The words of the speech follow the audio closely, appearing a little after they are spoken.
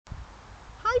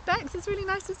Bex, it's really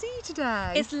nice to see you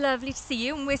today. It's lovely to see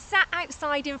you, and we're sat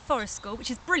outside in Forest School,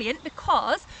 which is brilliant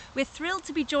because we're thrilled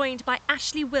to be joined by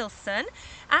Ashley Wilson.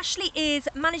 Ashley is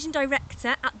Managing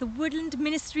Director at the Woodland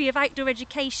Ministry of Outdoor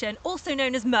Education, also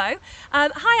known as MO.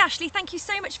 Hi Ashley, thank you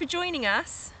so much for joining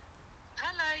us.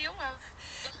 Hello, you're welcome.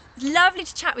 Lovely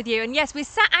to chat with you, and yes, we're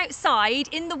sat outside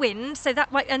in the wind, so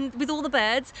that might, and with all the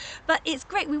birds, but it's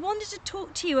great. We wanted to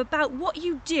talk to you about what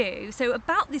you do, so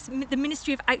about this, the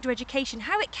Ministry of Outdoor Education,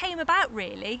 how it came about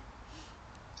really.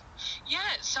 Yeah,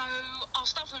 so I'll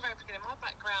start from the very beginning. My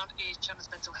background is children's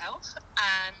mental health,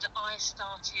 and I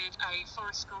started a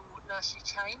forest school nursery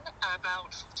chain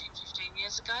about 14, 15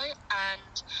 years ago,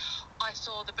 and I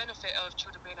saw the benefit of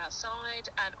children being outside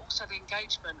and also the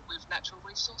engagement with natural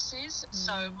resources.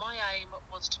 So my aim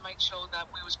was to make sure that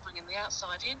we was bringing the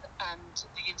outside in and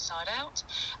the inside out,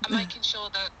 and making sure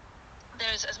that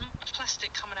there's as much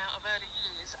plastic coming out of early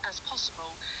years as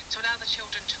possible to allow the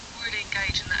children to really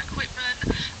engage in that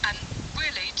equipment and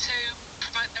really to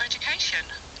promote their education.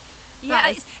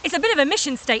 Yeah, it's a bit of a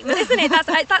mission statement, isn't it?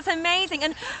 That's amazing.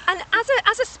 And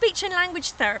as a speech and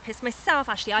language therapist myself,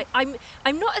 Ashley,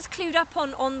 I'm not as clued up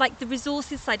on like the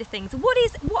resources side of things. What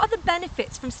are the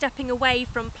benefits from stepping away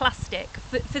from plastic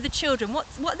for the children? What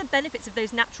are the benefits of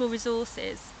those natural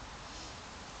resources?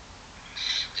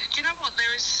 Do you know what?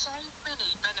 There is so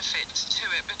many benefits to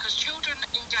it because children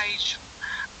engage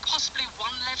possibly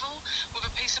one level with a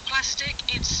piece of plastic.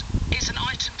 It's an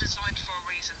item designed for a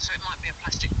reason, so it might be a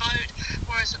plastic boat,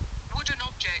 whereas wooden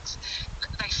objects,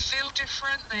 they feel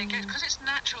different, they engage because it's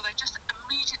natural. They just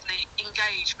immediately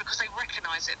engage because they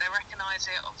recognise it. They recognise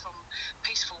it from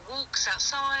peaceful walks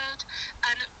outside,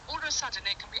 and all of a sudden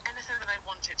it can be anything that they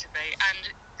want it to be,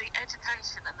 and the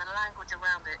education and the language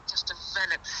around it just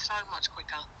develops so much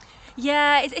quicker.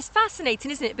 Yeah, it's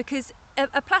fascinating, isn't it? Because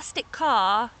a plastic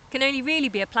car can only really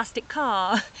be a plastic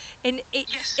car, and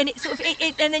Yes. and it sort of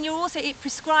and then it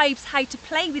prescribes how to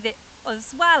play with it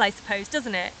as well, I suppose,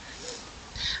 doesn't it?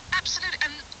 Absolutely,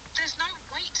 and there's no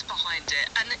weight behind it,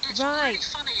 and it's really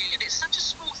funny, and it's such a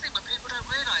small thing when people don't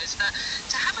realise that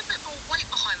to have a bit more weight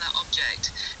behind that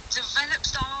object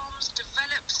develops arms,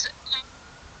 develops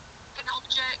an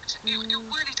object. It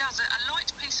really does. A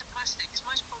light piece of plastic is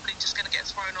most probably just going to get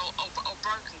thrown or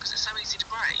broken because it's so easy to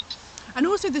break. And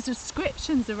also there's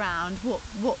descriptions around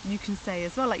what you can say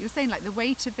as well, like you're saying, like the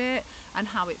weight of it and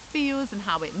how it feels and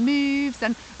how it moves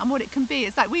and what it can be.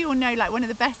 It's like we all know, like one of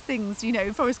the best things, you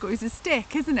know, forest school is a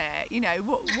stick, isn't it? You know,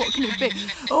 what can it be?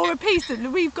 Or a piece of,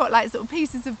 we've got like sort of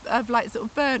pieces of like sort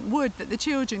of burnt wood that the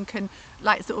children can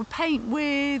like sort of paint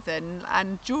with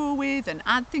and draw with and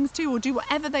add things to, or do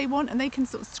whatever they want, and they can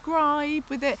sort of scribe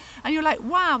with it, and you're like,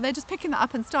 wow, they're just picking that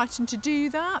up and starting to do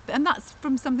that. And that's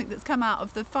from something that's come out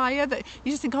of the fire that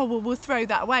you just think, oh well, we'll throw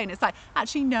that away, and it's like,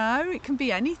 actually no, it can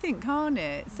be anything, can't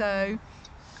it? So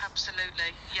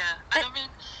absolutely, yeah. And I mean,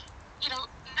 you know,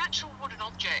 natural wooden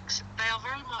objects, they are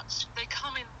very much, they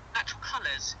come in natural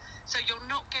colours, so you're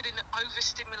not getting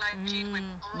overstimulated with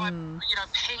bright, you know,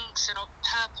 pinks and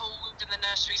purple in the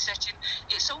nursery setting.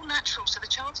 It's all natural, so the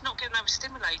child's not getting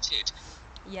overstimulated.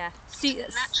 Yeah, to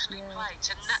naturally play,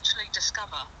 to naturally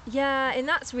discover. Yeah, and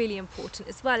that's really important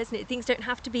as well, isn't it? Things don't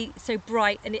have to be so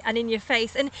bright and in your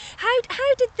face. And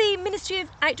how did the Ministry of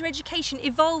Outdoor Education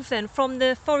evolve then from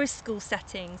the forest school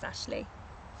settings, Ashley?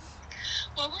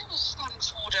 Well, we were starting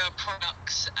to order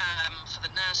products for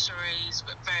the nurseries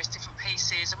with various different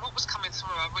pieces, and what was coming through,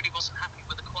 I really wasn't happy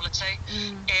with the quality.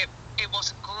 It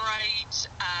wasn't great.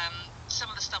 Some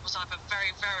of the stuff was either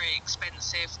very, very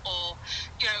expensive or,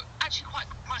 you know, actually quite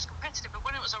price competitive. But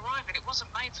when it was arriving, it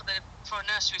wasn't made for a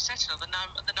nursery setting or the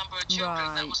number of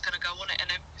children that was going to go on it, and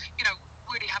then, you know,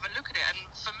 really have a look at it. And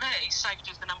for me,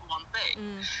 safety is the number one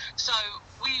thing. So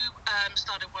we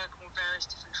started working with various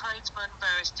different tradesmen,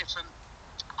 various different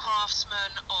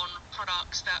craftsmen on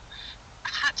products that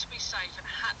had to be safe and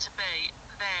had to be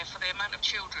there for the amount of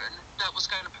children that was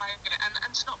going to play with it,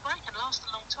 and to not break and last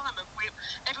a long time. And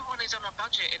everyone is on a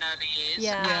budget in early years,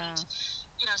 and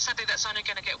you know, sadly that's only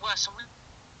going to get worse. So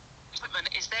equipment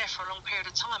is there for a long period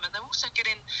of time, and they're also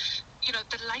getting, you know,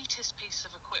 the latest piece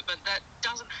of equipment that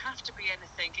doesn't have to be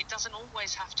anything. It doesn't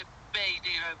always have to be,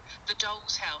 you know, the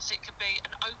doll's house. It could be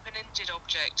an open-ended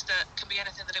object that can be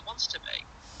anything that it wants to be.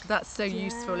 That's so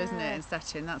useful, isn't it, in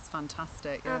setting? That's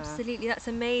fantastic. Yeah. Absolutely, that's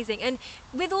amazing. And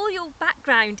with all your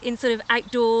background in sort of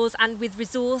outdoors and with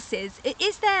resources,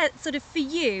 is there sort of for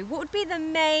you, what would be the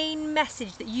main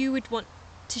message that you would want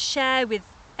to share with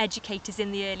educators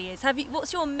in the early years?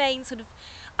 What's your main sort of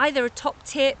either a top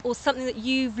tip or something that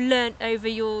you've learnt over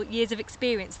your years of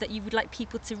experience that you would like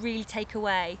people to really take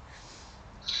away?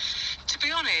 To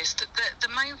be honest, the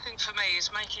main thing for me is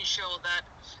making sure that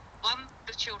one,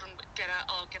 the children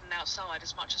are getting outside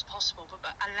as much as possible,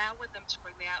 but allowing them to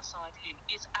bring the outside in.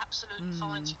 It's absolutely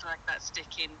fine to drag that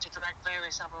stick in, to drag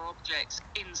various other objects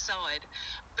inside,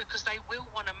 because they will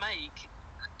want to make,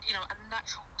 a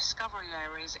natural discovery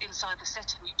areas inside the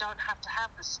setting. You don't have to have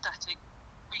the static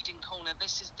reading corner.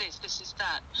 This is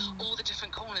that. All the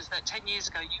different corners that 10 years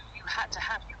ago you had to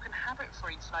have. You can have it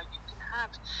free flow. You can have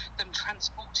them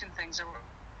transporting things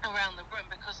around the room,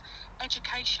 because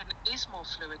education is more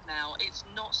fluid now. It's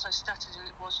not so static as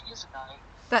it was years ago.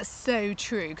 That's so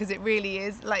true, because it really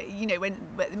is, like, when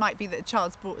it might be that a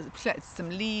child's collected some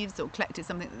leaves or collected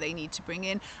something that they need to bring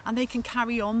in, and they can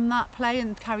carry on that play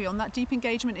and carry on that deep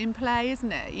engagement in play,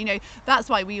 isn't it? That's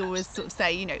why we always sort of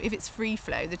say, if it's free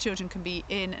flow, the children can be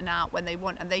in and out when they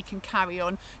want, and they can carry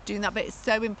on doing that. But it's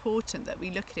so important that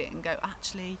we look at it and go,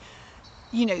 actually,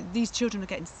 these children are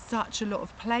getting such a lot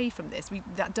of play from this.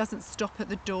 That doesn't stop at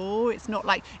the door. It's not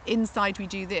like inside we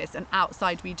do this and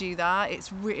outside we do that.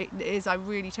 It is. I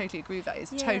really totally agree with that.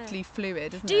 It's totally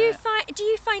fluid, isn't it? Do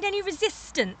you find any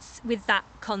resistance with that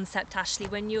concept, Ashley,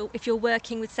 if you're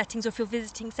working with settings or if you're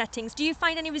visiting settings? Do you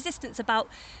find any resistance about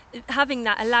having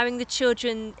that, allowing the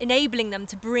children, enabling them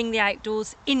to bring the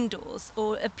outdoors indoors,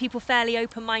 or are people fairly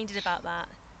open-minded about that?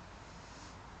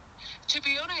 To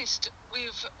be honest,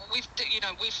 we've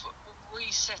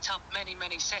set up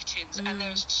many settings, and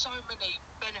there's so many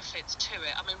benefits to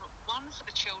it. I mean, one, for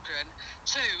the children.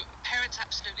 Two, parents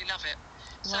absolutely love it.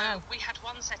 So we had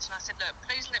one setting. I said, look,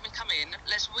 please let me come in.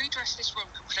 Let's redress this room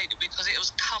completely, because it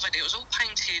was covered. It was all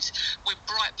painted with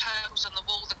bright purples on the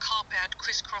wall. The carpet had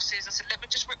crisscrosses. I said, let me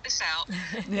just rip this out,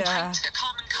 paint it a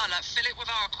common colour, fill it with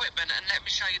our equipment, and let me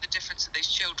show you the difference of these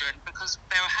children, because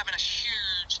they were having a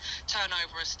huge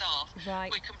turnover of staff. Right.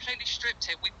 We completely stripped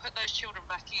it. We put those children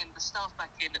back in, the staff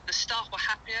back in. The staff were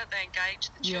happier, they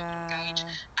engaged, the children engaged,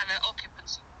 and the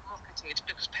occupancy rocketed,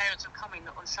 because parents were coming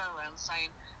on show around saying,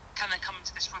 can they come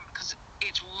into this room, because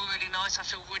it's really nice, I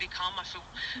feel really calm, I feel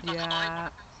like I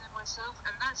want to be there myself.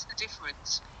 And that's the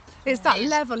difference. It's that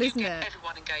level, isn't it?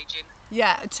 Everyone engaging.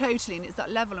 Yeah, totally. And it's that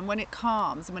level, and when it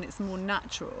calms and when it's more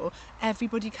natural,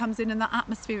 everybody comes in and that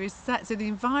atmosphere is set. So the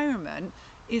environment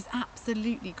is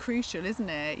absolutely crucial, isn't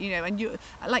it? And you,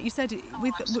 like you said,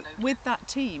 with that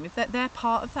team, if they're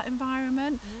part of that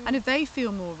environment, and if they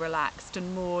feel more relaxed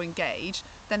and more engaged,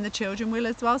 then the children will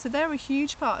as well. So they're a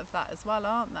huge part of that as well,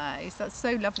 aren't they? So that's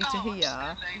so lovely to hear.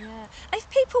 Absolutely. Yeah. If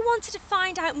people wanted to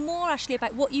find out more, Ashley,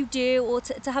 about what you do, or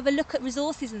to have a look at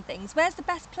resources and things, where's the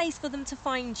best place for them to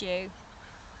find you?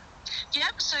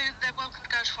 Yep, so they're welcome to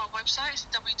go to our website. It's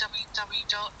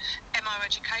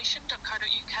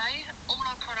www.moeducation.co.uk. All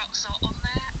our products are on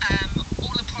there.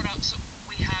 All the products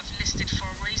we have listed for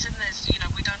a reason.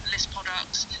 We don't list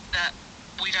products that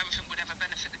we don't think would ever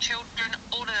benefit the children.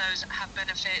 All of those have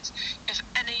benefits. If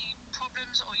any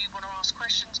problems or you want to ask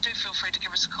questions, do feel free to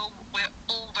give us a call. We're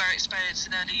all very experienced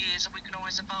in early years, and we can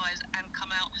always advise and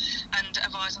come out and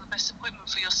advise on the best equipment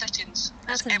for your settings.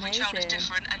 That's every child is amazing.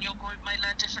 different, and your group may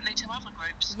learn differently to other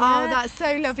groups. Oh, that's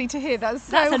so lovely to hear. That's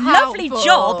so a helpful. lovely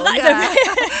job.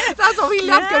 That's what we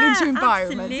love, going into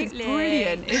environments. Absolutely. It's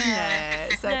brilliant, isn't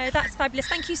it? So No, that's fabulous.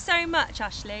 Thank you so much,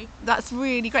 Ashley. that's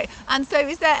really great. And so,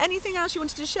 is there anything else you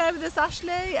wanted to share with us,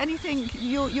 Ashley? Anything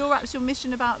your actual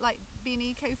mission about, like, being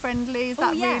eco-friendly? Is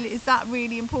that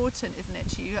really important, isn't it,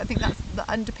 to you? I think that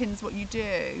underpins what you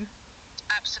do.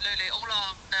 Absolutely. All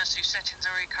our nursery settings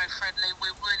are eco-friendly.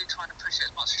 We're really trying to push it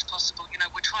as much as possible.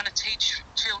 We're trying to teach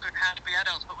children how to be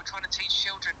adults, but we're trying to teach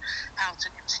children how to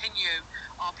continue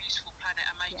our beautiful planet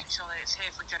and making sure that it's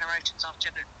here for generations after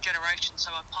generations.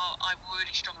 So I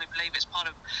really strongly believe it's part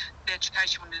of the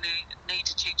education we need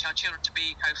to teach our children to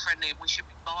be eco-friendly, and we should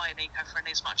be buying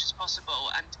eco-friendly as much as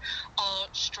possible. And our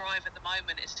strive at the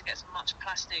moment is to get as much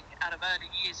plastic out of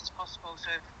early years as possible. So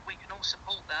if we can all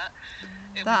support that,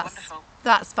 it'll be wonderful.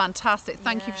 That's fantastic.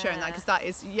 Thank you for sharing that, because that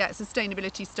is,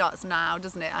 sustainability starts now,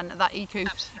 doesn't it? And that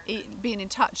being in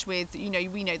touch with,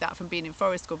 we know that from being in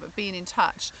forest school, but being in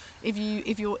touch, if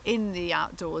you're in the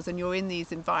outdoors and you're in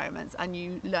these environments and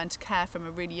you learn to care from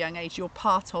a really young age, you're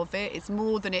part of it. It's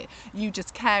more than you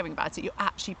just caring about it. You're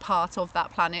actually part of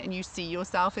that planet, and you see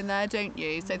yourself in there, don't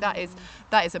you? So that is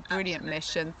a brilliant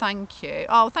mission. Thank you.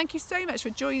 Oh, thank you so much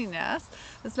for joining us.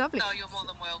 That's lovely. No, you're more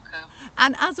than welcome.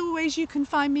 And as always, you can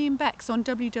find me and Bex on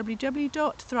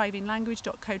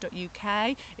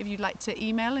www.thrivinglanguage.co.uk. If you'd like to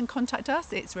email and contact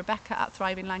us, it's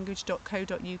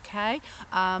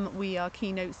rebecca@thrivinglanguage.co.uk. We are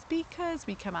keynote speakers.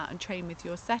 We come out and train with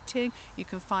your setting. You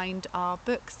can find our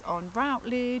books on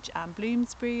Routledge and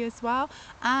Bloomsbury as well.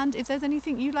 And if there's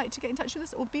anything you'd like to get in touch with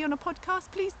us or be on a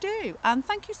podcast, please do. And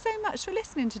thank you so much for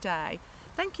listening today.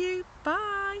 Thank you.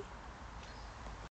 Bye.